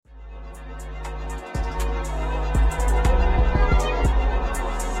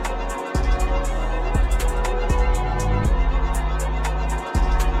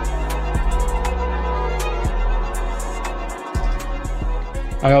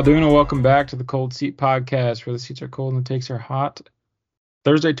How y'all doing, and welcome back to the Cold Seat Podcast, where the seats are cold and the takes are hot.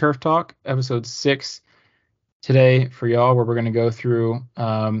 Thursday Turf Talk, episode 6 today for y'all, where we're going to go through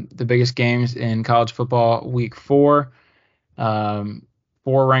the biggest games in college football week 4, 4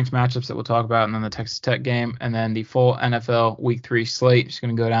 ranked matchups that we'll talk about, and then the Texas Tech game, and then the full NFL week 3 slate. Just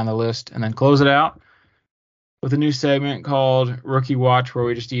going to go down the list and then close it out with a new segment called Rookie Watch, where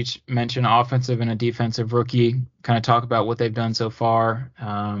we just each mention offensive and a defensive rookie, kind of talk about what they've done so far.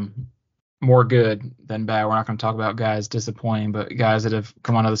 More good than bad. We're not going to talk about guys disappointing, but guys that have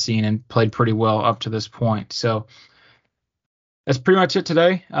come onto the scene and played pretty well up to this point. So that's pretty much it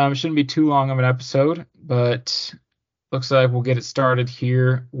today. It shouldn't be too long of an episode, but looks like we'll get it started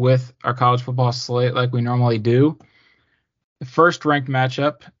here with our college football slate like we normally do. The first ranked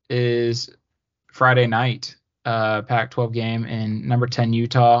matchup is Friday night. Pac-12 game in number 10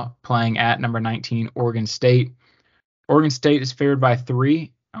 Utah playing at number 19 Oregon State. Oregon State is favored by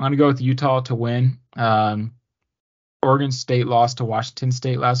 3. I'm going to go with Utah to win. Oregon State lost to Washington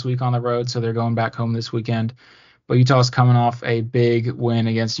State last week on the road, so they're going back home this weekend. But Utah's coming off a big win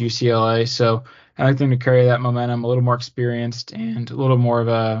against UCLA, so I like them to carry that momentum, a little more experienced and a little more of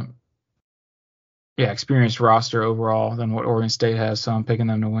a experienced roster overall than what Oregon State has, so I'm picking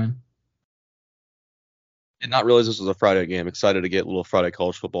them to win. Did not realize this was a Friday game. Excited to get a little Friday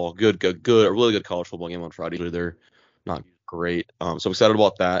college football. A really good college football game on Friday. They're not great. So I'm excited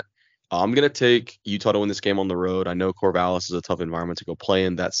about that. I'm going to take Utah to win this game on the road. I know Corvallis is a tough environment to go play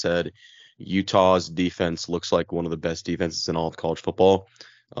in. That said, Utah's defense looks like one of the best defenses in all of college football.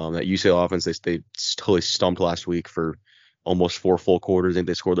 That UCLA offense, they totally stumped last week for almost 4 full quarters. I think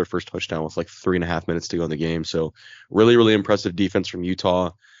they scored their first touchdown with like 3.5 minutes to go in the game. So really, really impressive defense from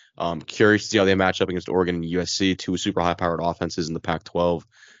Utah. Curious to see how they match up against Oregon and USC, 2 super high-powered offenses in the Pac-12,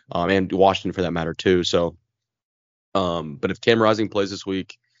 and Washington for that matter too. So, but if Cam Rising plays this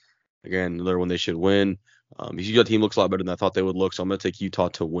week, again, another one they should win. The Utah team looks a lot better than I thought they would look, so I'm going to take Utah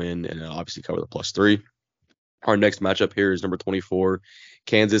to win and obviously cover the +3. Our next matchup here is number 24,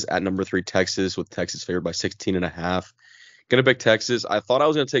 Kansas at number 3, Texas, with Texas favored by 16.5. Going to pick Texas. I thought I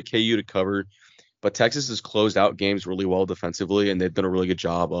was going to take KU to cover, but Texas has closed out games really well defensively, and they've done a really good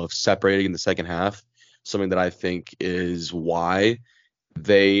job of separating in the second half, something that I think is why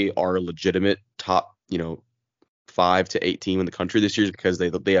they are a legitimate top, 5 to 8 team in the country this year, is because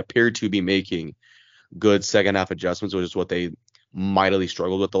they appear to be making good second half adjustments, which is what they mightily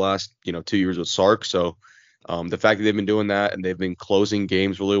struggled with the last, 2 years with Sark. So the fact that they've been doing that and they've been closing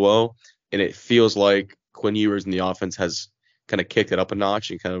games really well, and it feels like Quinn Ewers in the offense has kind of kicked it up a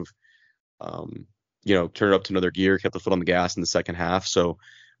notch and kind of turn it up to another gear, kept the foot on the gas in the second half. So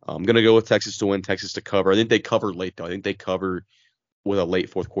I'm going to go with Texas to win, Texas to cover. I think they cover late, though. I think they cover with a late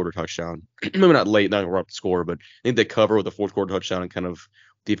fourth quarter touchdown. Maybe not late, not up to score, but I think they cover with a fourth quarter touchdown and kind of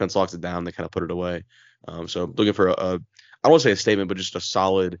defense locks it down. They kind of put it away. So looking for I don't want to say a statement, but just a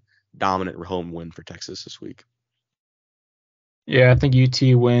solid, dominant home win for Texas this week. Yeah, I think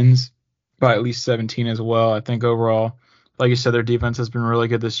UT wins by at least 17 as well. I think overall, like you said, their defense has been really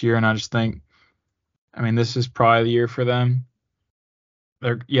good this year, and I just think, this is probably the year for them.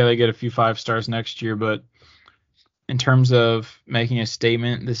 They get a few 5 stars next year, but in terms of making a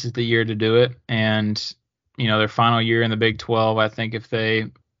statement, this is the year to do it. And, their final year in the Big 12, I think if they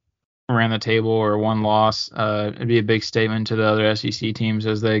ran the table or one loss, it'd be a big statement to the other SEC teams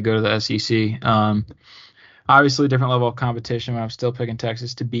as they go to the SEC. Obviously, different level of competition, but I'm still picking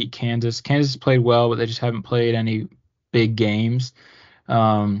Texas to beat Kansas. Kansas played well, but they just haven't played any big games.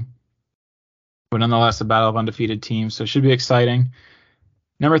 But nonetheless, a battle of undefeated teams, so it should be exciting.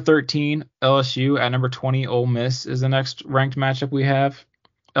 Number 13, LSU at number 20, Ole Miss is the next ranked matchup we have.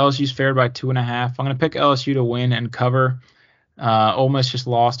 LSU's favored by 2.5. I'm going to pick LSU to win and cover. Ole Miss just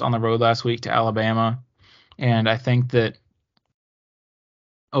lost on the road last week to Alabama, and I think that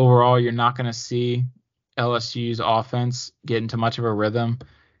overall you're not going to see LSU's offense get into much of a rhythm,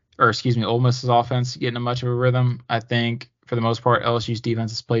 Ole Miss's offense get into much of a rhythm. I think for the most part, LSU's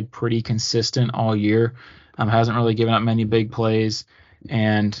defense has played pretty consistent all year. Hasn't really given up many big plays,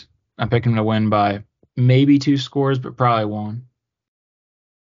 and I'm picking them to win by maybe 2 scores, but probably 1.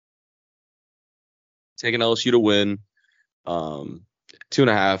 Taking LSU to win,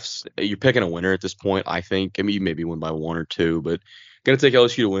 2.5. You're picking a winner at this point, I think. You maybe win by 1 or 2, but gonna take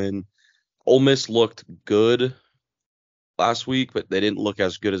LSU to win. Ole Miss looked good last week, but they didn't look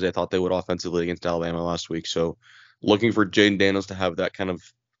as good as I thought they would offensively against Alabama last week. So looking for Jaden Daniels to have that kind of,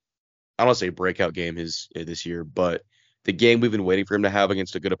 I don't want to say breakout game this year, but the game we've been waiting for him to have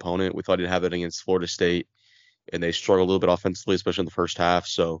against a good opponent. We thought he'd have it against Florida State, and they struggled a little bit offensively, especially in the first half.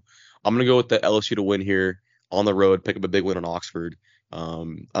 So I'm going to go with the LSU to win here on the road, pick up a big win on Oxford, I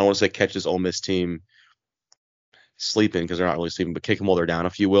don't want to say catch this Ole Miss team sleeping because they're not really sleeping, but kick them while they're down,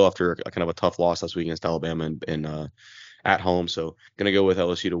 if you will, after a kind of a tough loss last week against Alabama and at home. So gonna go with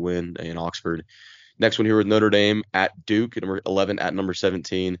LSU to win in Oxford. Next one here with Notre Dame at Duke, at number 11 at number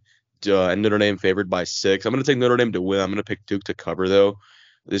 17. And Notre Dame favored by 6. I'm gonna take Notre Dame to win. I'm gonna pick Duke to cover though.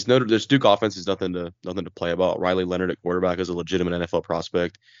 This Duke offense is nothing to play about. Riley Leonard at quarterback is a legitimate NFL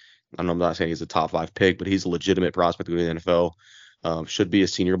prospect. I'm not saying he's a top 5 pick, but he's a legitimate prospect in the NFL. Should be a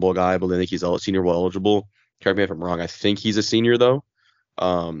Senior Bowl guy, but I think he's Senior Bowl eligible. Correct me if I'm wrong. I think he's a senior though.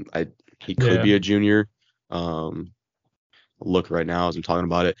 He could be a junior. Look right now as I'm talking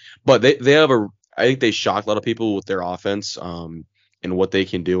about it, but they have I think they shocked a lot of people with their offense and what they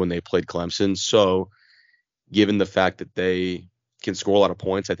can do when they played Clemson. So given the fact that they can score a lot of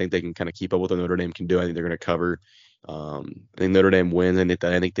points, I think they can kind of keep up with what Notre Dame can do. I think they're going to cover. I think Notre Dame wins, and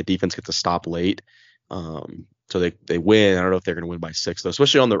I think the defense gets to stop late. So they win. I don't know if they're going to win by 6 though,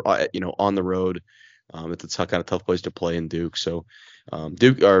 especially on the on the road. It's a kind of tough place to play in Duke. So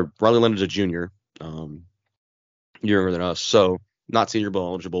Duke or Riley Leonard's a junior, younger than us, so not Senior Bowl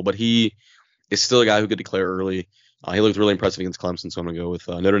eligible, but he is still a guy who could declare early. He looked really impressive against Clemson, so I'm going to go with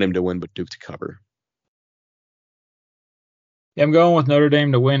Notre Dame to win, but Duke to cover. Yeah, I'm going with Notre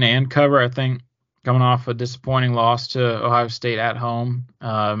Dame to win and cover. I think coming off a disappointing loss to Ohio State at home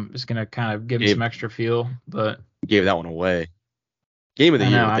is going to kind of give them some extra feel. But gave that one away. Game of the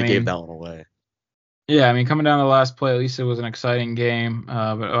year, but they gave that one away. Yeah, I mean, coming down to the last play, at least it was an exciting game.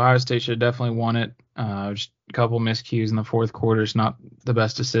 But Ohio State should have definitely won it. Just a couple miscues in the fourth quarter. It's not the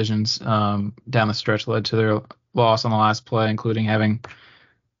best decisions down the stretch led to their loss on the last play, including having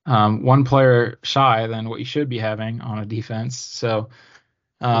one player shy than what you should be having on a defense. So,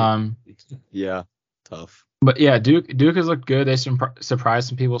 yeah, tough. But yeah, Duke has looked good. They surprised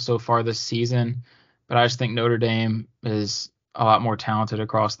some people so far this season, but I just think Notre Dame is a lot more talented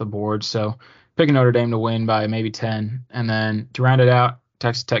across the board. So picking Notre Dame to win by maybe 10. And then to round it out,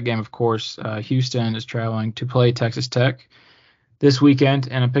 Texas Tech game, of course. Houston is traveling to play Texas Tech this weekend,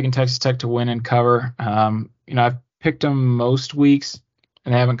 and I'm picking Texas Tech to win and cover. I've picked them most weeks,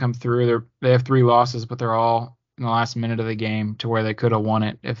 and they haven't come through. They have 3 losses, but they're all in the last minute of the game to where they could have won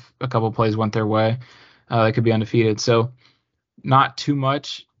it if a couple plays went their way. They could be undefeated. So not too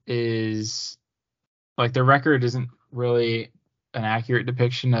much is like their record isn't really an accurate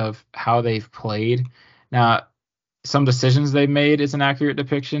depiction of how they've played. Now, some decisions they've made is an accurate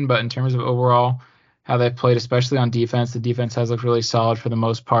depiction, but in terms of overall how they've played, especially on defense, the defense has looked really solid for the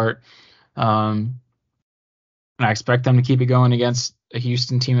most part. And I expect them to keep it going against a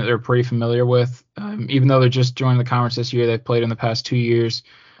Houston team that they're pretty familiar with. Even though they're just joining the conference this year, they've played in the past 2 years.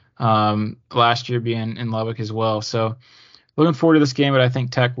 Last year being in Lubbock as well. So looking forward to this game, but I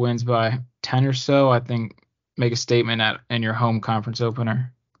think Tech wins by 10 or so. I think make a statement in your home conference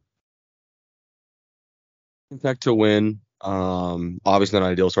opener. Tech to win. Obviously not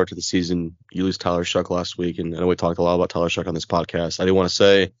an ideal start to the season. You lose Tyler Shuck last week, and I know we talked a lot about Tyler Shuck on this podcast. I do want to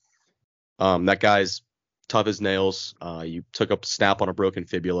say that guy's tough as nails. You took a snap on a broken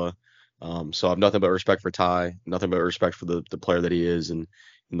fibula. So I have nothing but respect for Ty, nothing but respect for the player that he is and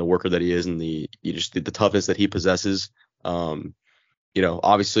the worker that he is and the toughness that he possesses.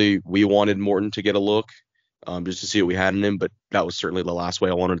 Obviously we wanted Morton to get a look just to see what we had in him, but that was certainly the last way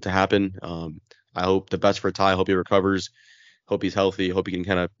I wanted it to happen. I hope the best for Ty. I hope he recovers. Hope he's healthy. Hope he can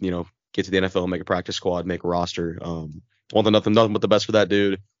kind of, get to the NFL, make a practice squad, make a roster. Want nothing but the best for that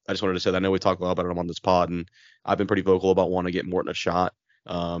dude. I just wanted to say that. I know we talk a lot about him on this pod, and I've been pretty vocal about wanting to get Morton a shot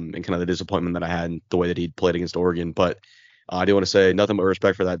and kind of the disappointment that I had in the way that he played against Oregon. But I do want to say nothing but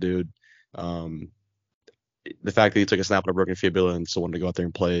respect for that dude. The fact that he took a snap on a broken fibula and still wanted to go out there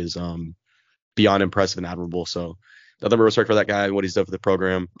and play is beyond impressive and admirable. So nothing but respect for that guy and what he's done for the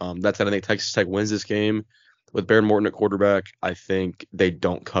program. That said, I think Texas Tech wins this game with Baron Morton at quarterback. I think they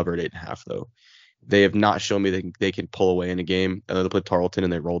don't cover at 8.5 though. They have not shown me they can pull away in a game. I know they played Tarleton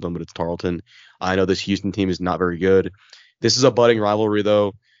and they rolled them, but it's Tarleton. I know this Houston team is not very good. This is a budding rivalry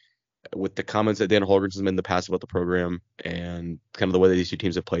though, with the comments that Dan Holgren's made in the past about the program and kind of the way that these two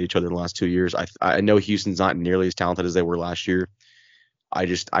teams have played each other in the last 2 years. I know Houston's not nearly as talented as they were last year. I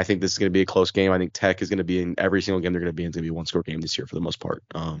think this is going to be a close game. I think Tech is going to be in every single game they're going to be in. It's going to be a one-score game this year for the most part.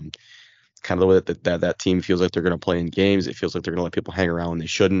 Kind of the way that team feels like they're going to play in games. It feels like they're going to let people hang around when they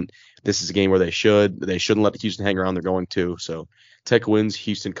shouldn't. This is a game where they shouldn't let Houston hang around. They're going to. So Tech wins.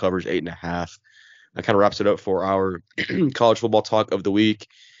 Houston covers 8.5. That kind of wraps it up for our college football talk of the week.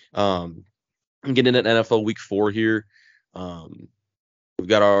 Getting into NFL Week 4 here. We've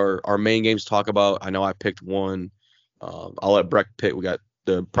got our main games to talk about. I know I picked one. I'll let Breck pick. We got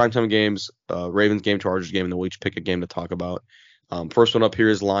the primetime games, Ravens game, Chargers game, and then we'll each pick a game to talk about. First one up here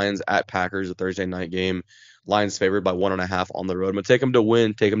is Lions at Packers, a Thursday night game. Lions favored by 1.5 on the road. I'm gonna take them to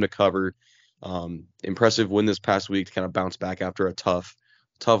win, take them to cover. Impressive win this past week to kind of bounce back after a tough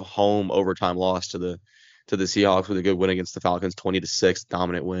home overtime loss to the Seahawks with a good win against the Falcons, 20-6,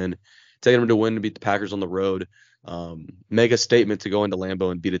 dominant win. Taking them to win to beat the Packers on the road. Make a statement to go into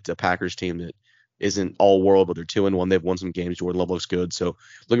Lambeau and beat a Packers team that isn't all world, but they're 2-1. They've won some games. Jordan Love looks good. So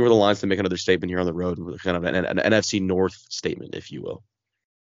looking for the Lions to make another statement here on the road, kind of an NFC North statement, if you will.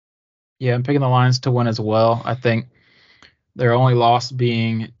 Yeah, I'm picking the Lions to win as well. I think their only loss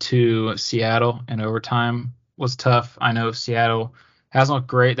being to Seattle in overtime was tough. I know Seattle hasn't looked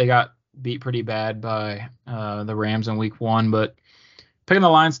great. They got beat pretty bad by the Rams in week 1, but picking the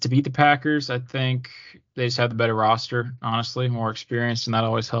Lions to beat the Packers, I think they just have the better roster, honestly, more experienced, and that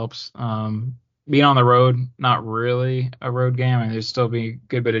always helps. Being on the road, not really a road game. I mean, there's still be a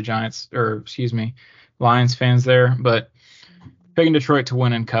good bit of Lions fans there, but picking Detroit to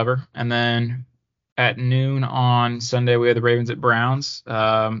win and cover. And then at noon on Sunday, we have the Ravens at Browns.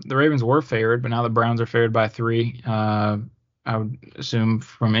 The Ravens were favored, but now the Browns are favored by 3. I would assume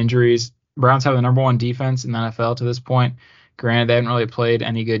from injuries. Browns have the number 1 defense in the NFL to this point. Granted, they haven't really played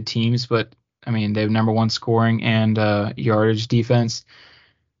any good teams, but I mean, they have number 1 scoring and yardage defense.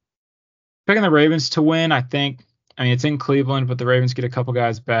 Picking the Ravens to win, I think. I mean, it's in Cleveland, but the Ravens get a couple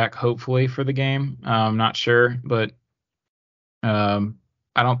guys back, hopefully, for the game. I'm not sure, but I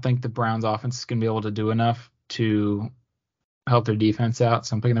don't think the Browns offense is going to be able to do enough to help their defense out.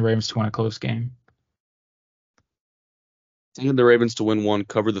 So I'm picking the Ravens to win a close game. Taking the Ravens to win 1,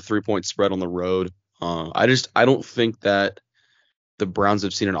 cover the 3-point spread on the road. I don't think that the Browns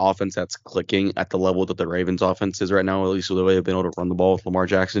have seen an offense that's clicking at the level that the Ravens offense is right now, at least with the way they've been able to run the ball with Lamar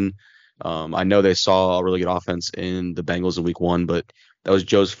Jackson. I know they saw a really good offense in the Bengals in week 1, but that was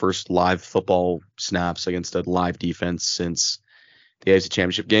Joe's first live football snaps against a live defense since the AFC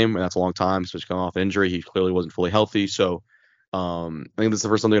Championship game, and that's a long time, especially coming off injury. He clearly wasn't fully healthy, so I think this is the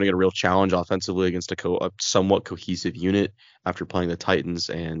first time they're going to get a real challenge offensively against a somewhat cohesive unit after playing the Titans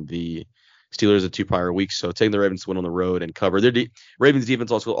and the Steelers the 2 prior weeks. So taking the Ravens to win on the road and cover. Their Ravens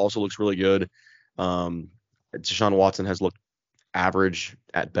defense also looks really good. Deshaun Watson has looked average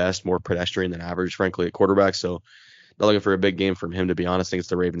at best, more pedestrian than average, frankly, at quarterback. So not looking for a big game from him, to be honest. I think it's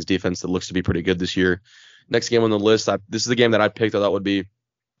the Ravens defense that looks to be pretty good this year. Next game on the list, this is the game that I picked. I thought would be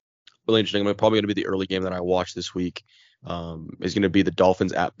really interesting. Probably going to be the early game that I watch this week. Is going to be the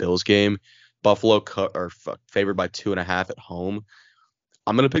Dolphins at Bills game. Buffalo are favored by 2.5 at home.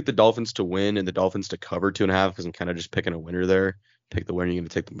 I'm going to pick the Dolphins to win and the Dolphins to cover 2.5 because I'm kind of just picking a winner there. Pick the winner. You're going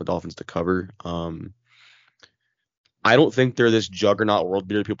to take the Dolphins to cover. I don't think they're this juggernaut world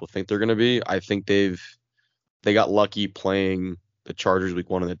beater people think they're going to be. I think they got lucky playing the Chargers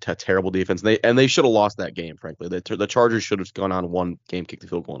week 1 and the terrible defense. They should have lost that game, frankly. The Chargers should have gone on 1 game, kicked the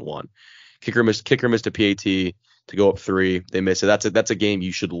field goal and won. Kicker missed a PAT to go up 3. They missed it. That's a game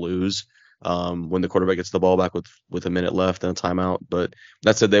you should lose when the quarterback gets the ball back with a minute left and a timeout. But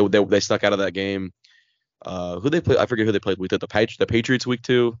that said, they snuck out of that game. Who they play? I forget who they played. We did the Patriots week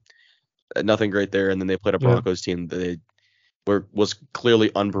 2. Nothing great there, and then they played a Broncos team that was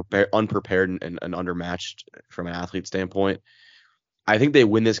clearly unprepared and undermatched from an athlete standpoint. I think they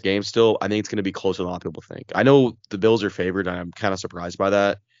win this game still. I think it's going to be closer than a lot of people think. I know the Bills are favored, and I'm kind of surprised by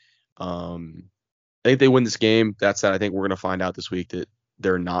that. I think they win this game. That said, I think we're going to find out this week that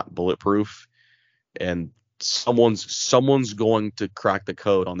they're not bulletproof, and someone's going to crack the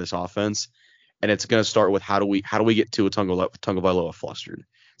code on this offense, and it's going to start with how do we get Tua Tagovailoa flustered.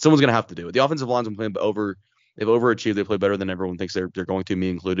 Someone's going to have to do it. The offensive line's been playing they've overachieved. They play better than everyone thinks they're going to,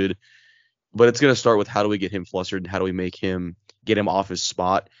 me included. But it's going to start with how do we get him flustered? How do we get him off his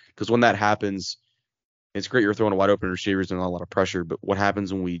spot? Because when that happens, it's great you're throwing wide open receivers and not a lot of pressure. But what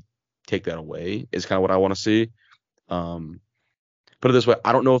happens when we take that away is kind of what I want to see. Put it this way,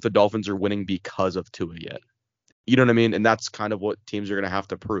 I don't know if the Dolphins are winning because of Tua yet. You know what I mean? And that's kind of what teams are going to have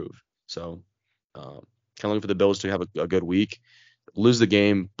to prove. So kind of looking for the Bills to have a good week, lose the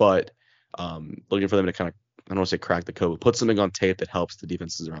game, but looking for them to kind of, I don't want to say crack the code, but put something on tape that helps the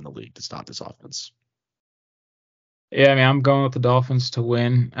defenses around the league to stop this offense. Yeah, I mean, I'm going with the Dolphins to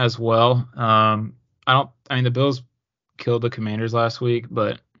win as well. The Bills killed the Commanders last week,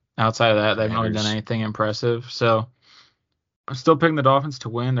 but outside of that, they haven't really done anything impressive. So I'm still picking the Dolphins to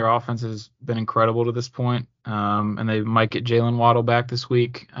win. Their offense has been incredible to this point, and they might get Jalen Waddle back this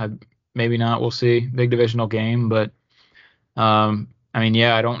week. Maybe not. We'll see. Big divisional game, but I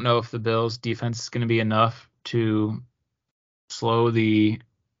don't know if the Bills' defense is going to be enough to slow the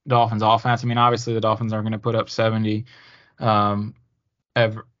Dolphins' offense. I mean, obviously the Dolphins aren't going to put up 70 for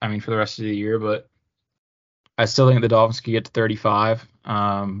the rest of the year, but I still think the Dolphins could get to 35.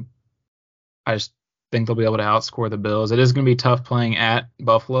 I just think they'll be able to outscore the Bills. It is going to be tough playing at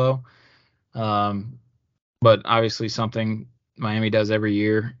Buffalo, but obviously something Miami does every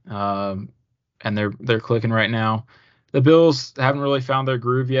year, and they're clicking right now. The Bills haven't really found their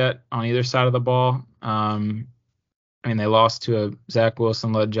groove yet on either side of the ball. I mean, they lost to a Zach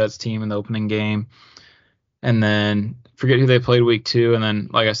Wilson-led Jets team in the opening game, and then forget who they played week 2, and then,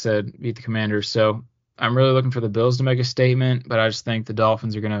 like I said, beat the Commanders. So I'm really looking for the Bills to make a statement, but I just think the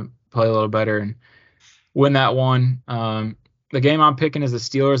Dolphins are going to play a little better and win that one. The game I'm picking is the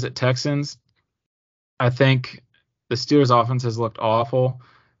Steelers at Texans. I think the Steelers offense has looked awful.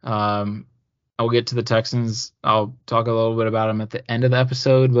 I'll get to the Texans. I'll talk a little bit about them at the end of the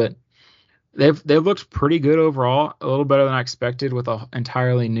episode, but they've looked pretty good overall, a little better than I expected with an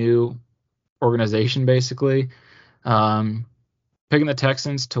entirely new organization, basically. Picking the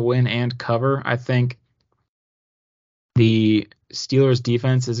Texans to win and cover. I think the Steelers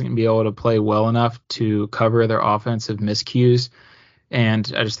defense isn't going to be able to play well enough to cover their offensive miscues.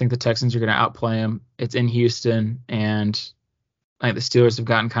 And I just think the Texans are going to outplay them. It's in Houston, and I think the Steelers have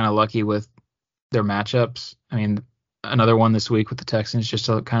gotten kind of lucky with their matchups. I mean, another one this week with the Texans, just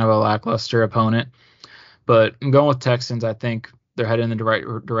a kind of a lackluster opponent. But I'm going with Texans. I think they're heading in the right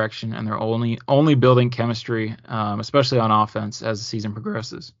direction, and they're only building chemistry, especially on offense, as the season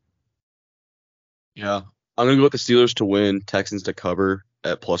progresses. Yeah, I'm gonna go with the Steelers to win, Texans to cover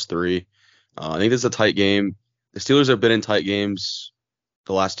at +3. I think this is a tight game. The Steelers have been in tight games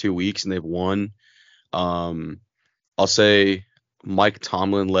the last 2 weeks, and they've won. I'll say Mike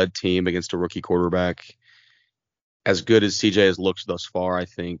Tomlin led team against a rookie quarterback. As good as CJ has looked thus far, I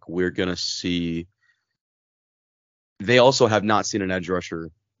think we're gonna see. They also have not seen an edge rusher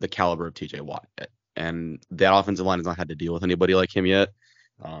the caliber of TJ Watt yet, and that offensive line has not had to deal with anybody like him yet.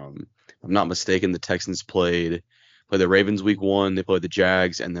 If I'm not mistaken, the Texans played the Ravens week 1, they played the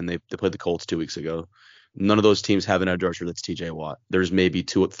Jags, and then they played the Colts 2 weeks ago. None of those teams have an edge rusher that's TJ Watt. There's maybe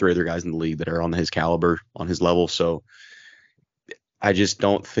 2 or 3 other guys in the league that are on his caliber, on his level. So I just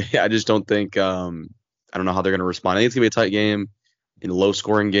don't think I don't know how they're going to respond. I think it's going to be a tight game, in a low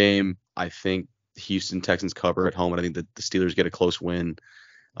scoring game. I think Houston Texans cover at home, and I think that the Steelers get a close win,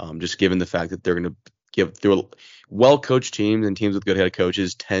 just given the fact that they're going to give through well-coached teams, and teams with good head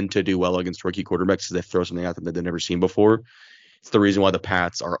coaches tend to do well against rookie quarterbacks because they throw something at them that they've never seen before. It's the reason why the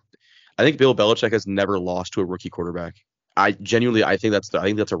Pats are. I think Bill Belichick has never lost to a rookie quarterback. I think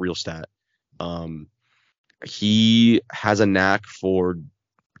that's a real stat. He has a knack for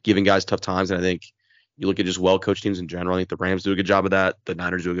giving guys tough times, and I think you look at just well-coached teams in general. I think the Rams do a good job of that. The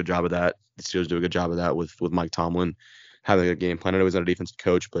Niners do a good job of that. The Steelers do a good job of that with Mike Tomlin having a game plan. I know he's not a defensive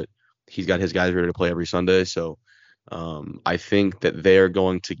coach, but he's got his guys ready to play every Sunday. So I think that they're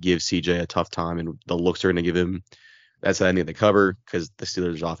going to give CJ a tough time, and the looks are going to give him. That's the ending of the cover because the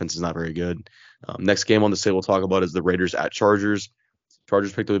Steelers' offense is not very good. Next game on the slate we'll talk about is the Raiders at Chargers.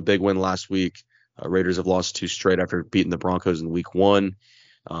 Chargers picked up a big win last week. Raiders have lost 2 straight after beating the Broncos in week 1.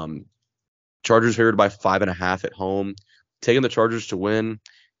 Chargers favored by 5.5 at home. Taking the Chargers to win,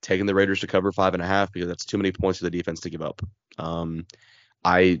 taking the Raiders to cover 5.5 because that's too many points for the defense to give up.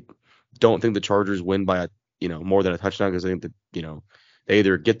 I don't think the Chargers win by more than a touchdown because I think that they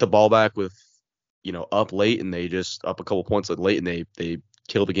either get the ball back with up late and they just up a couple points late and they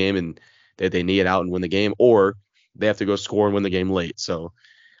kill the game and they knee it out and win the game, or they have to go score and win the game late. So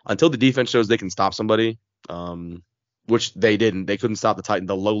until the defense shows they can stop somebody, which they didn't, they couldn't stop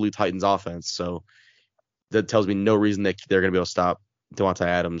the lowly Titans offense. So that tells me no reason they're going to be able to stop Devontae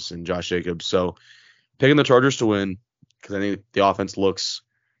Adams and Josh Jacobs. So picking the Chargers to win because I think the offense looks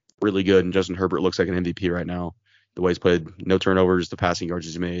really good and Justin Herbert looks like an MVP right now. The way he's played, no turnovers, the passing yards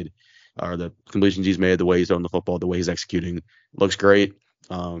he's made, or the completions he's made, the way he's throwing the football, the way he's executing, looks great.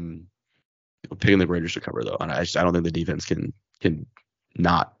 Picking the Raiders to cover though, and I don't think the defense can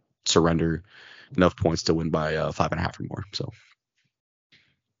not surrender enough points to win by 5.5 or more. So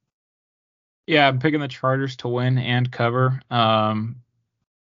yeah, I'm picking the Chargers to win and cover. I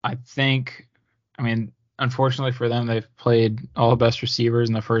mean, unfortunately for them, they've played all the best receivers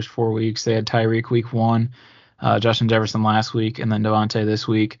in the first 4 weeks. They had Tyreek week 1, Justin Jefferson last week, and then Devontae this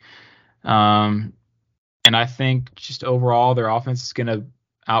week. And I think just overall their offense is going to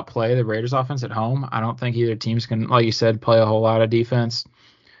outplay the Raiders offense at home. I don't think either team's can, like you said, play a whole lot of defense.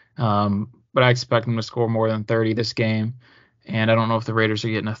 But I expect them to score more than 30 this game. And I don't know if the Raiders are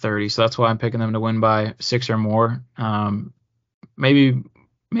getting a 30. So that's why I'm picking them to win by 6 or more. Maybe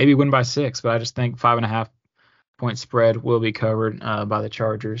win by 6, but I just think 5.5 point spread will be covered by the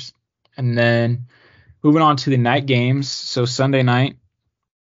Chargers. And then moving on to the night games. So Sunday night,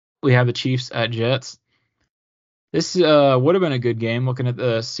 we have the Chiefs at Jets. This would have been a good game looking at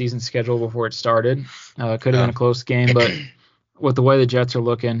the season schedule before it started. Could have been Yeah. a close game, but with the way the Jets are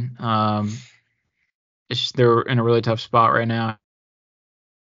looking, they're in a really tough spot right now.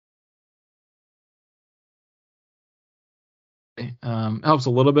 Helps a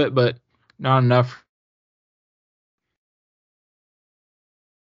little bit, but not enough.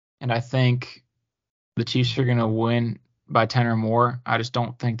 And I think the Chiefs are going to win by 10 or more. I just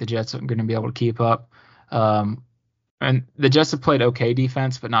don't think the Jets are going to be able to keep up. Um, and the Jets have played okay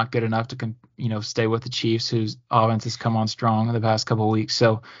defense, but not good enough to stay with the Chiefs, whose offense has come on strong in the past couple of weeks.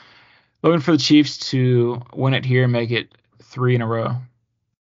 So looking for the Chiefs to win it here and make it 3 in a row.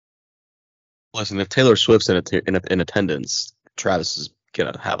 Listen, if Taylor Swift's in attendance, Travis is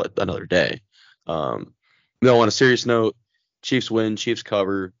gonna have another day. Um, no, on a serious note, Chiefs win, Chiefs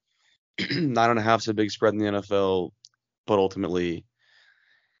cover. 9.5 is a big spread in the NFL, but ultimately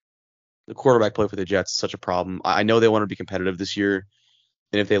the quarterback play for the Jets is such a problem. I know they want to be competitive this year,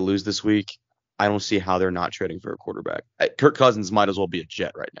 and if they lose this week, I don't see how they're not trading for a quarterback. Kirk Cousins might as well be a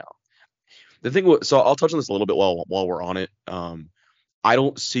Jet right now. So I'll touch on this a little bit while we're on it. I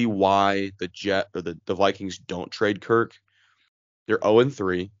don't see why the Vikings don't trade Kirk. They're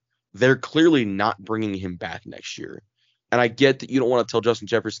 0-3. They're clearly not bringing him back next year. And I get that you don't want to tell Justin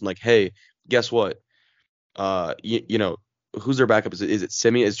Jefferson, like, hey, guess what? You know, who's their backup? Is it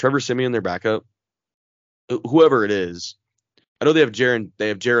Simeon? Is Trevor Simeon their backup? Whoever it is. I know they have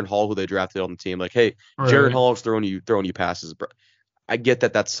Jaron Hall, who they drafted on the team. Like, hey, Jaron Right. Hall's throwing you passes. I get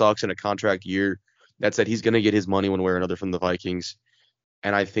that sucks in a contract year. That said, he's gonna get his money one way or another from the Vikings.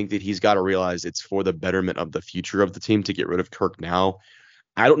 And I think that he's got to realize it's for the betterment of the future of the team to get rid of Kirk now.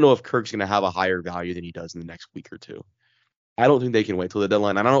 I don't know if Kirk's going to have a higher value than he does in the next week or two. I don't think they can wait till the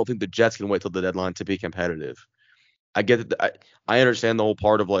deadline, and I don't think the Jets can wait till the deadline to be competitive. I get that. I understand the whole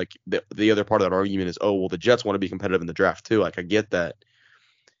part of like the other part of that argument is, oh well, the Jets want to be competitive in the draft too. Like I get that,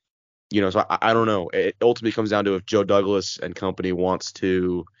 so I don't know. It ultimately comes down to if Joe Douglas and company wants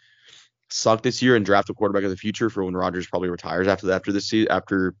to suck this year and draft a quarterback of the future for when Rodgers probably retires after this season,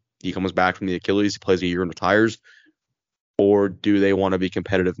 after he comes back from the Achilles, he plays a year and retires, or do they want to be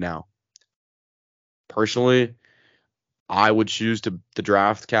competitive now? Personally, I would choose to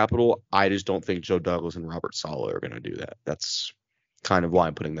draft capital. I just don't think Joe Douglas and Robert Saleh are going to do that. That's kind of why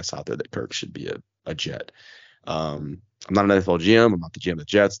I'm putting this out there that Kirk should be a Jet. I'm not an NFL GM. I'm not the GM of the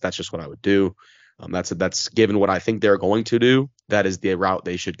Jets. That's just what I would do. That's given what I think they're going to do. That is the route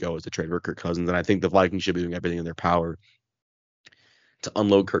they should go, is to trade for Kirk Cousins. And I think the Vikings should be doing everything in their power to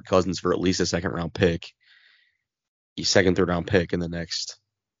unload Kirk Cousins for at least a third round pick in the next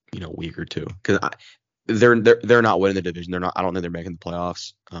week or two. Because they're not winning the division. I don't think they're making the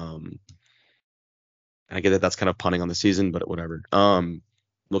playoffs. And I get that that's kind of punting on the season, but whatever.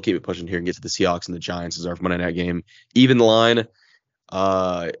 We'll keep it pushing here and get to the Seahawks and the Giants as our Monday night game. Even the line.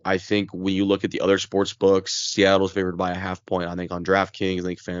 I think when you look at the other sports books, Seattle's favored by a half point. I think on DraftKings, I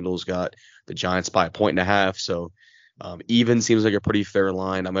think FanDuel's got the Giants by 1.5. So even seems like a pretty fair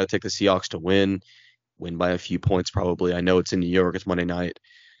line. I'm going to take the Seahawks to win by a few points probably. I know it's in New York. It's Monday night.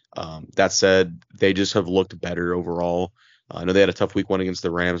 That said, they just have looked better overall. I know they had a tough week one against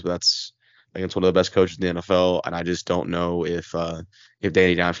the Rams, but that's against one of the best coaches in the NFL. And I just don't know if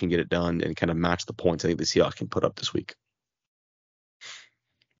Danny Dimes can get it done and kind of match the points I think the Seahawks can put up this week.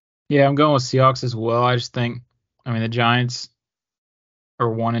 Yeah, I'm going with Seahawks as well. I just think, the Giants are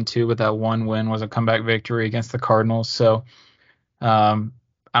 1-2, but that one win was a comeback victory against the Cardinals. So I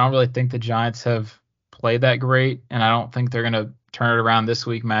don't really think the Giants have played that great, and I don't think they're going to turn it around this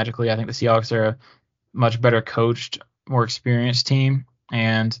week magically. I think the Seahawks are a much better coached, more experienced team,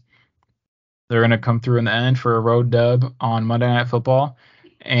 and they're going to come through in the end for a road dub on Monday Night Football.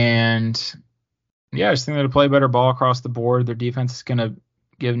 And yeah, I just think they're to play better ball across the board. Their defense is going to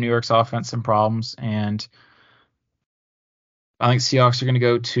give New York's offense some problems, and I think Seahawks are going to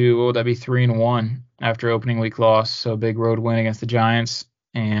go to, what would that be, 3-1 after opening week loss. So a big road win against the Giants,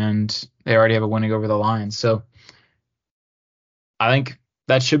 and they already have a winning over the Lions. So I think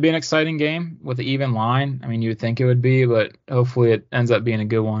that should be an exciting game with an even line. You would think it would be, but hopefully it ends up being a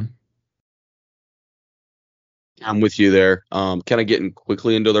good one. I'm with you there. Kind of getting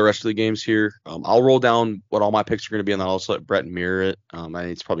quickly into the rest of the games here. I'll roll down what all my picks are going to be, and then I'll also let Brett mirror it. I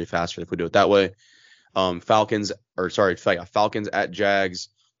think it's probably faster if we do it that way. Falcons at Jags.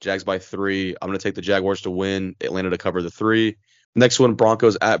 Jags by 3. I'm going to take the Jaguars to win. Atlanta to cover the 3. Next one,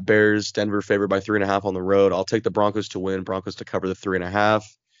 Broncos at Bears. Denver favored by 3.5 on the road. I'll take the Broncos to win. Broncos to cover the 3.5.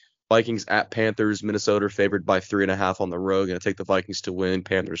 Vikings at Panthers. Minnesota favored by 3.5 on the road. Going to take the Vikings to win.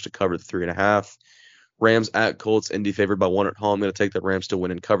 Panthers to cover the 3.5. Rams at Colts. Indy favored by 1 at home. I'm going to take the Rams to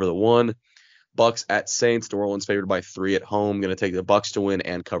win and cover the 1. Bucks at Saints. New Orleans favored by 3 at home. Going to take the Bucks to win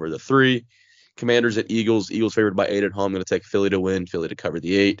and cover the 3. Commanders at Eagles. Eagles favored by 8 at home. Going to take Philly to win. Philly to cover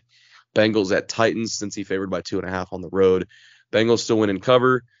the 8. Bengals at Titans. Since he favored by 2.5 on the road. Bengals still win and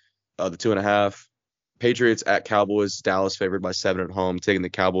cover the 2.5. Patriots at Cowboys. Dallas favored by 7 at home. Taking the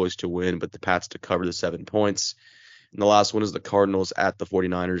Cowboys to win, but the Pats to cover the 7 points. And the last one is the Cardinals at the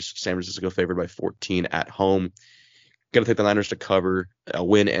 49ers. San Francisco favored by 14 at home. Going to take the Niners to cover,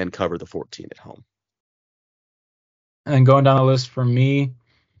 win and cover the 14 at home. And then going down the list for me,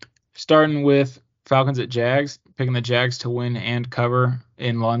 starting with Falcons at Jags, picking the Jags to win and cover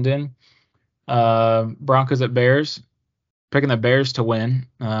in London. Broncos at Bears, picking the Bears to win.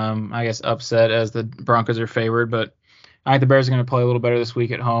 I guess upset as the Broncos are favored, but I think the Bears are going to play a little better this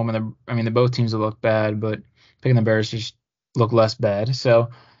week at home. And the both teams will look bad, but picking the Bears just look less bad.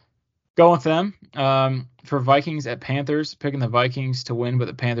 So going with them. For Vikings at Panthers, picking the Vikings to win, but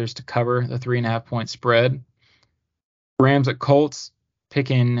the Panthers to cover the 3.5 point spread. Rams at Colts,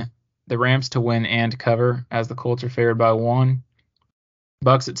 picking the Rams to win and cover as the Colts are favored by 1.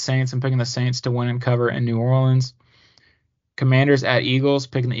 Bucks at Saints, I'm picking the Saints to win and cover in New Orleans. Commanders at Eagles,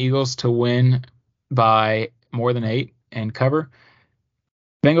 picking the Eagles to win by more than 8 and cover.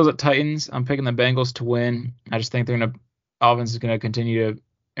 Bengals at Titans, I'm picking the Bengals to win. I just think offense is going to continue to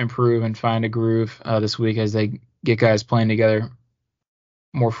improve and find a groove this week as they get guys playing together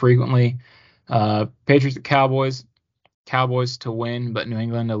more frequently. Patriots at Cowboys to win, but New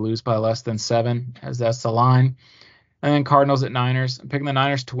England to lose by less than 7, as that's the line. And then Cardinals at Niners. I'm picking the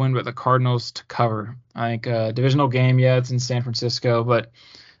Niners to win, but the Cardinals to cover. I think divisional game, it's in San Francisco, but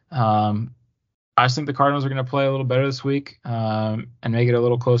I just think the Cardinals are going to play a little better this week and make it a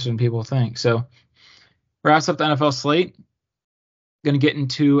little closer than people think. So wraps up the NFL slate. Going to get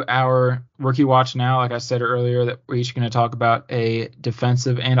into our rookie watch now. Like I said earlier, that we're each going to talk about a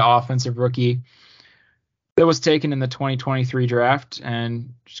defensive and offensive rookie that was taken in the 2023 draft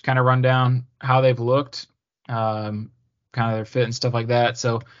and just kind of run down how they've looked, kind of their fit and stuff like that.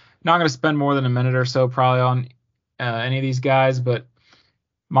 So not going to spend more than a minute or so probably on any of these guys, but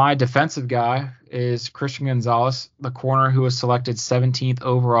my defensive guy is Christian Gonzalez, the corner who was selected 17th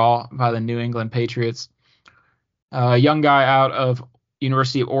overall by the New England Patriots. A young guy out of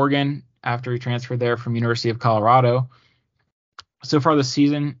University of Oregon after he transferred there from University of Colorado. So far this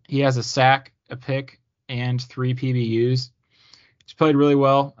season, he has a sack, a pick, and 3 PBUs. He's played really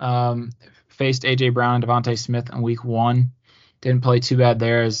well. Faced A.J. Brown and Devontae Smith in week 1. Didn't play too bad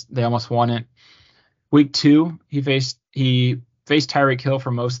there as they almost won it. Week 2, he faced Tyreek Hill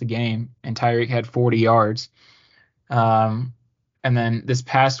for most of the game, and Tyreek had 40 yards. And then this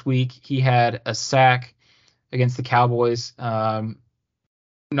past week, he had a sack against the Cowboys.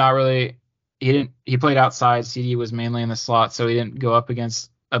 Not really. He played outside. CD was mainly in the slot, so he didn't go up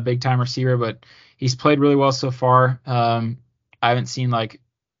against a big time receiver, but he's played really well so far. I haven't seen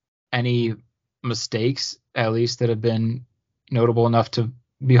any mistakes, at least that have been notable enough to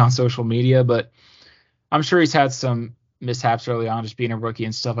be on social media, but I'm sure he's had some mishaps early on just being a rookie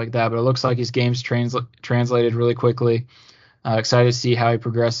and stuff like that, but it looks like his game's translated really quickly. Excited to see how he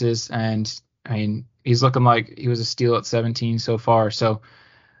progresses, and I mean, he's looking like he was a steal at 17 so far. So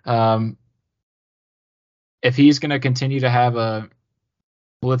if he's going to continue to have a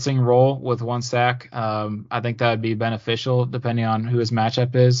blitzing role with 1 sack, I think that would be beneficial depending on who his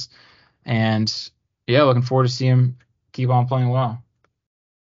matchup is. And looking forward to see him keep on playing well.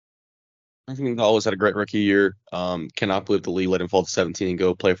 I think Gonzalez had a great rookie year. Cannot believe the league let him fall to 17 and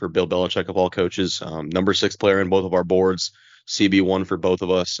go play for Bill Belichick of all coaches. Number 6 player in both of our boards, CB1 for both of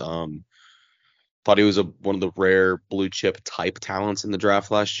us. Thought he was one of the rare blue chip type talents in the draft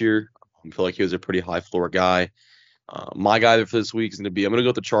last year. I feel like he was a pretty high floor guy. My guy for this week is going to be, I'm going to go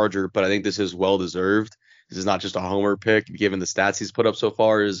with the Charger, but I think this is well deserved. This is not just a homer pick, given the stats he's put up so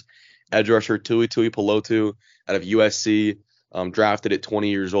far. Is edge rusher Tui Pelotu out of USC, drafted at 20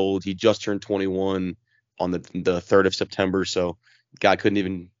 years old. He just turned 21 on the 3rd of September, so guy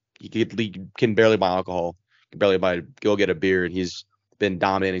he can barely buy alcohol, can barely go get a beer, and he's been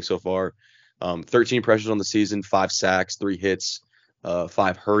dominating so far. 13 pressures on the season, 5 sacks, 3 hits,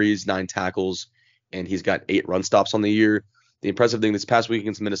 5 hurries, 9 tackles, and he's got 8 run stops on the year. The impressive thing this past week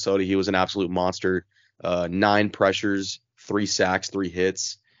against Minnesota, he was an absolute monster. 9 pressures, 3 sacks, 3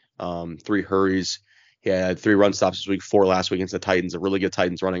 hits, 3 hurries. He had 3 run stops this week, 4 last week against the Titans, a really good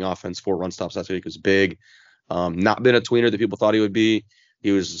Titans running offense. 4 run stops last week was big. Not been a tweener that people thought he would be.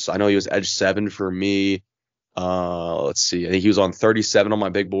 I know he was edge 7 for me. Let's see. I think he was on 37 on my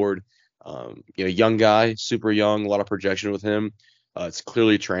big board. Young guy, super young, a lot of projection with him. It's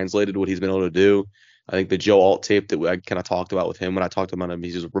clearly translated what he's been able to do. I think the Joe Alt tape that I kind of talked about with him when I talked about him,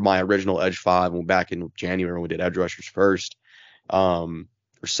 he's my original edge 5 when back in January when we did edge rushers first, or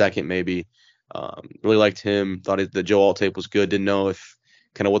second maybe. Really liked him. Thought the Joe Alt tape was good. Didn't know if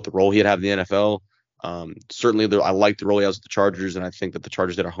kind of what the role he had have in the NFL. Certainly, I liked the role he has with the Chargers, and I think that the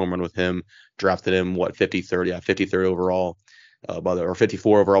Chargers did a home run with him. Drafted him 50-30, 50-30 overall, or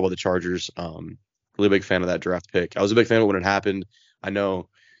 54 overall by the Chargers. Really big fan of that draft pick. I was a big fan of it when it happened. I know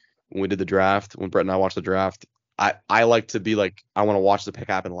when we did the draft, when Brett and I watched the draft, I like to be like, I want to watch the pick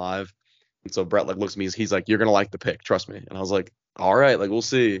happen live. And so Brett like looks at me, he's like, you're gonna like the pick, trust me. And I was like, all right, like we'll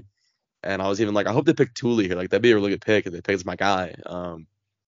see. And I was even like, I hope they pick Thule here. Like that'd be a really good pick if they picked my guy.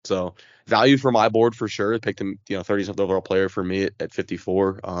 So value for my board for sure. Picked him, 30 something overall player for me at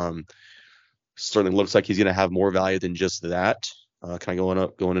 54. Certainly looks like he's gonna have more value than just that. Kind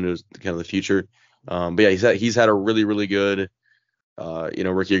of going into kind of the future. But yeah, he's had a really, really good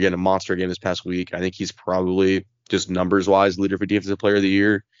rookie again, a monster game this past week. I think he's probably just numbers wise leader for defensive player of the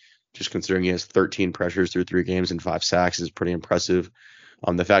year. Just considering he has 13 pressures through 3 games and 5 sacks is pretty impressive.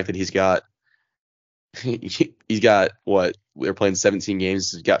 The fact that he's got what they're playing 17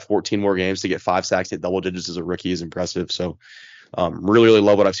 games, he's got 14 more games to get 5 sacks at double digits as a rookie is impressive. So really, really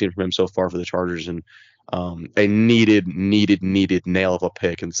love what I've seen from him so far for the Chargers, and a needed nail of a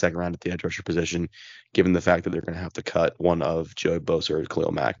pick in the second round at the edge rusher position, given the fact that they're going to have to cut one of Joey Bosa or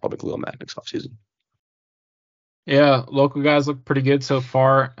Khalil Mack, probably Khalil Mack next offseason. Yeah, local guys look pretty good so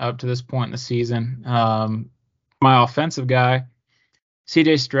far up to this point in the season. My offensive guy,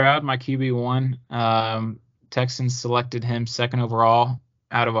 CJ Stroud, my QB1. Texans selected him 2nd overall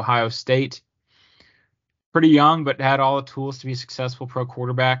out of Ohio State. Pretty young, but had all the tools to be a successful pro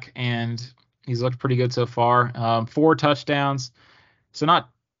quarterback, and he's looked pretty good so far. 4 touchdowns, so not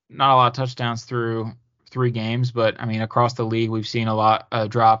a lot of touchdowns through 3 games, but I mean across the league we've seen a lot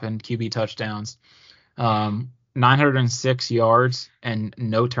drop in QB touchdowns. 906 yards and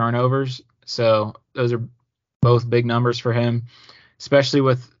no turnovers, so those are both big numbers for him, especially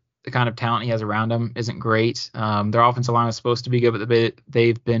with the kind of talent he has around him. Isn't great. Their offensive line was supposed to be good, but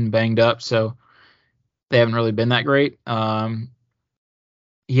they've been banged up, so they haven't really been that great.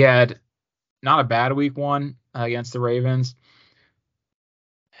 He had not a bad week 1 against the Ravens.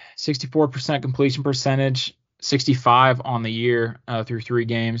 64% completion percentage, 65 on the year through 3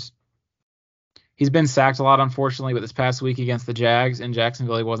 games. He's been sacked a lot, unfortunately, but this past week against the Jags in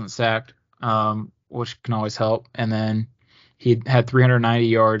Jacksonville, he wasn't sacked, which can always help. And then he had 390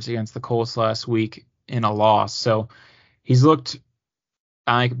 yards against the Colts last week in a loss. So he's looked,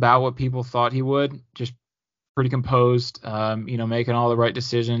 I think, about what people thought he would, just pretty composed, making all the right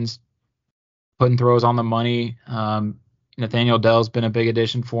decisions, putting throws on the money. Nathaniel Dell's been a big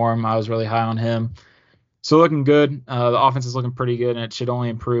addition for him. I was really high on him. So looking good. The offense is looking pretty good, and it should only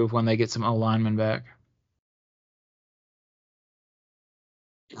improve when they get some O-linemen back.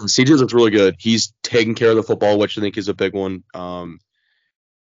 CJ looks really good. He's taking care of the football, which I think is a big one.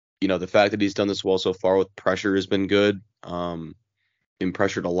 The fact that he's done this well so far with pressure has been good. Been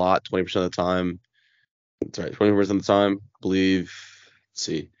pressured a lot, 20% of the time. Sorry, 20% of the time, I believe. Let's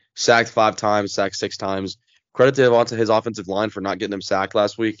see. Sacked 5 times, sacked 6 times. Credit to his offensive line for not getting him sacked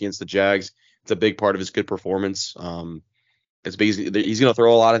last week against the Jags. It's a big part of his good performance. It's basically he's going to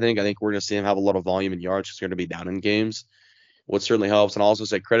throw a lot. I think we're going to see him have a lot of volume and yards. He's going to be down in games, what certainly helps. And I'll also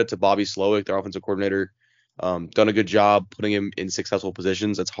say credit to Bobby Slowick, their offensive coordinator. Done a good job putting him in successful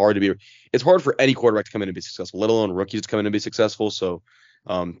positions. It's hard for any quarterback to come in and be successful, let alone rookies to come in and be successful. So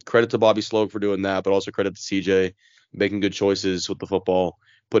credit to Bobby Slowick for doing that, but also credit to CJ making good choices with the football,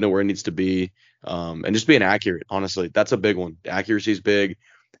 putting it where it needs to be, and just being accurate. Honestly, that's a big one. Accuracy is big.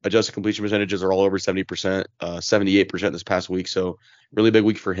 Adjusted completion percentages are all over 70%, 78% this past week. So really big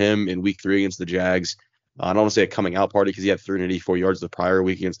week for him in week 3 against the Jags. I don't want to say a coming out party because he had 384 yards the prior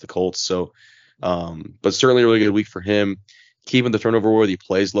week against the Colts. So, but certainly a really good week for him. Keeping the turnover worthy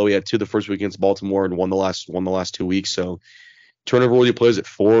plays low. He had 2 the first week against Baltimore and won the last 2 weeks. So turnover worthy plays at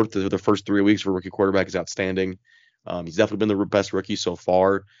 4 to the first 3 weeks for rookie quarterback is outstanding. He's definitely been the best rookie so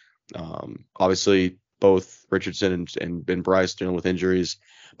far. Obviously, both Richardson and Bryce dealing with injuries.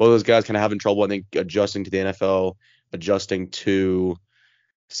 Both those guys kind of having trouble, I think, adjusting to the NFL, adjusting to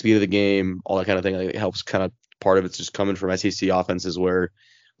speed of the game, all that kind of thing. I think it helps. Kind of part of it's just coming from SEC offenses where a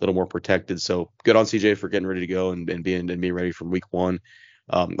little more protected. So good on CJ for getting ready to go and being ready from week 1.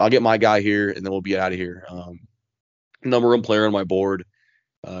 I'll get my guy here, and then we'll be out of here. Number 1 player on my board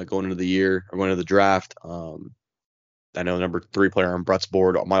going into the year or going into the draft. I know number 3 player on Brett's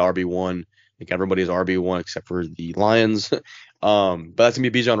board, my RB1. I think everybody's RB1 except for the Lions. But that's going to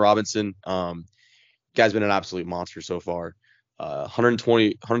be Bijan Robinson. Guy's been an absolute monster so far.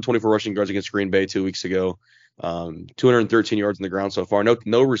 124 rushing yards against Green Bay 2 weeks ago. 213 yards on the ground so far.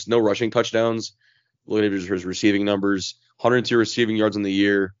 No rushing touchdowns. Look at his receiving numbers. 102 receiving yards on the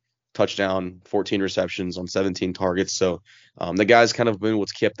year. Touchdown, 14 receptions on 17 targets. So the guy's kind of been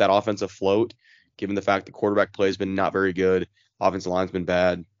what's kept that offense afloat, given the fact the quarterback play has been not very good. Offensive line's been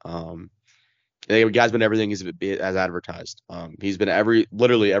bad. The guy's been everything as advertised. He's been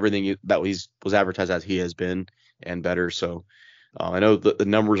literally everything that was advertised as he has been and better. So I know the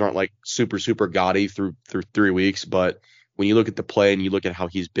numbers aren't like super gaudy through 3 weeks, but when you look at the play and you look at how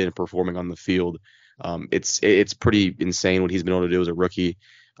he's been performing on the field, it's pretty insane what he's been able to do as a rookie.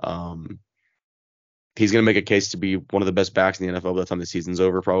 He's going to make a case to be one of the best backs in the NFL by the time the season's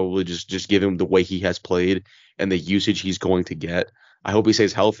over, probably just give him the way he has played and the usage he's going to get. I hope he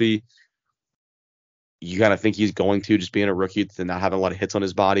stays healthy. You kind of think he's going to, just being a rookie to not having a lot of hits on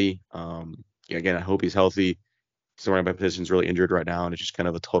his body. Again, I hope he's healthy. His running back position is really injured right now, and it's just kind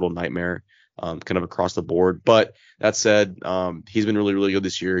of a total nightmare, kind of across the board. But that said, he's been really good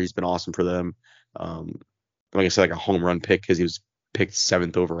this year. He's been awesome for them. Like I said, like a home run pick because he was picked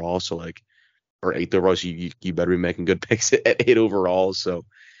 7th overall, so like, or 8th overall. So you better be making good picks at 8 overall. So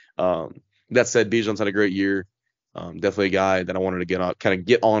that said, Bijan's had a great year. Definitely a guy that I wanted to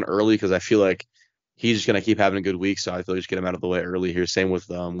get on early because I feel like he's just gonna keep having a good week. So I feel like just get him out of the way early here. Same with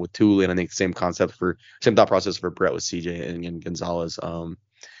Thule, and I think same thought process for Brett with CJ and Gonzalez. But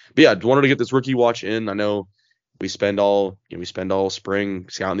yeah, wanted to get this rookie watch in. I know we spend all spring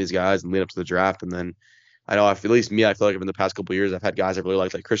scouting these guys and lead up to the draft, and then I know at least me, I feel like in the past couple of years I've had guys I really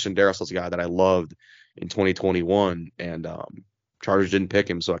liked, like Christian Darrisaw's a guy that I loved in 2021, and Chargers didn't pick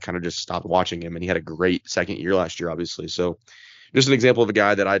him, so I kind of just stopped watching him, and he had a great second year last year, obviously. So just an example of a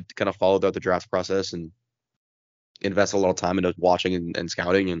guy that I kind of followed throughout the draft process and invest a lot of time into watching and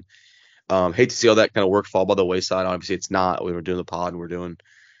scouting, and hate to see all that kind of work fall by the wayside. Obviously, it's not. We were doing the pod and we're doing,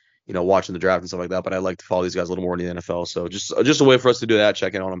 watching the draft and stuff like that. But I like to follow these guys a little more in the NFL. So just a way for us to do that,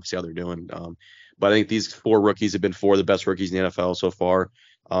 checking on them, see how they're doing. But I think these 4 rookies have been 4 of the best rookies in the NFL so far.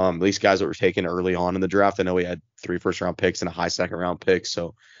 At least guys that were taken early on in the draft. I know we had 3 first-round picks and a high second-round pick.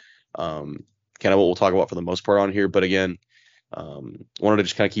 So kind of what we'll talk about for the most part on here. But again, wanted to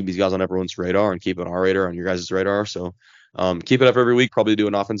just kind of keep these guys on everyone's radar and keep it on our radar, on your guys' radar. So keep it up every week. Probably do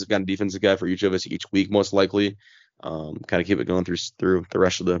an offensive guy and defensive guy for each of us each week, most likely. Kind of keep it going through the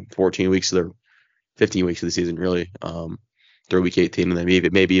rest of the 14 weeks, the 15 weeks of the season, really, through week 18, and then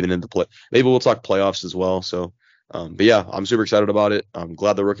maybe even into play. Maybe we'll talk playoffs as well. So, but yeah, I'm super excited about it. I'm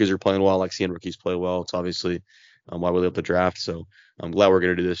glad the rookies are playing well. I like seeing rookies play well. It's obviously why we live the draft. So I'm glad we're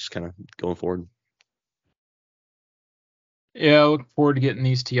going to do this kind of going forward. Yeah, looking forward to getting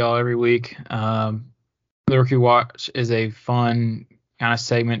these to y'all every week. The Rookie Watch is a fun kind of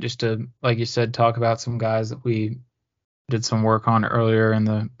segment just to, like you said, talk about some guys that we did some work on earlier in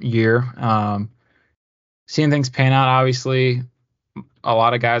the year. Seeing things pan out, obviously, a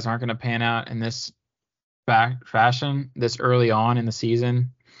lot of guys aren't going to pan out in this fashion this early on in the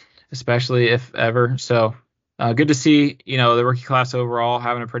season, especially if ever. So good to see, the rookie class overall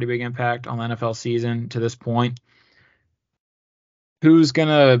having a pretty big impact on the NFL season to this point. Who's going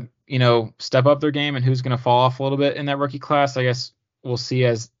to, step up their game and who's going to fall off a little bit in that rookie class, I guess we'll see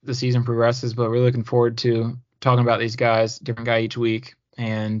as the season progresses, but we're looking forward to talking about these guys, different guy each week,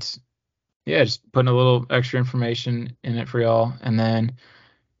 and yeah, just putting a little extra information in it for y'all. And then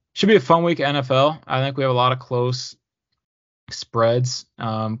should be a fun week at NFL. I think we have a lot of close spreads.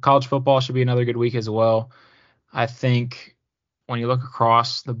 College football should be another good week as well. I think when you look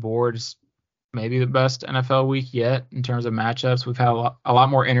across the board, it's maybe the best NFL week yet in terms of matchups. We've had a lot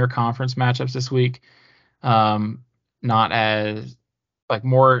more interconference matchups this week. Not as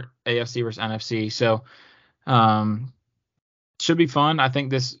more AFC versus NFC. So should be fun. I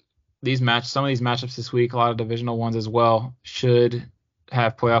think some of these matchups this week, a lot of divisional ones as well, should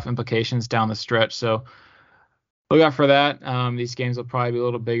have playoff implications down the stretch. So look out for that. These games will probably be a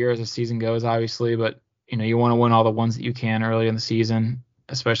little bigger as the season goes, obviously, but you want to win all the ones that you can early in the season,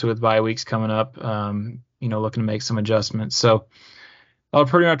 especially with bye weeks coming up. Looking to make some adjustments. So I'll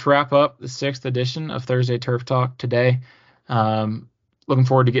pretty much wrap up the 6th edition of Thursday Turf Talk today. Looking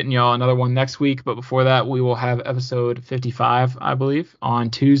forward to getting y'all another one next week. But before that, we will have episode 55, I believe, on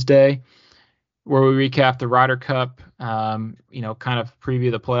Tuesday, where we recap the Ryder Cup, kind of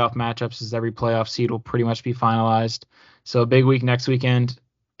preview the playoff matchups, as every playoff seed will pretty much be finalized. So a big week next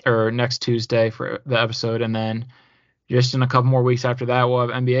Tuesday for the episode. And then just in a couple more weeks after that, we'll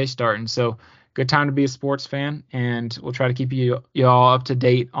have NBA starting. So good time to be a sports fan, and we'll try to keep you all up to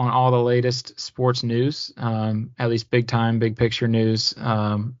date on all the latest sports news, at least big time, big picture news.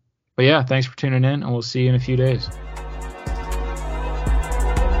 But yeah, thanks for tuning in, and we'll see you in a few days.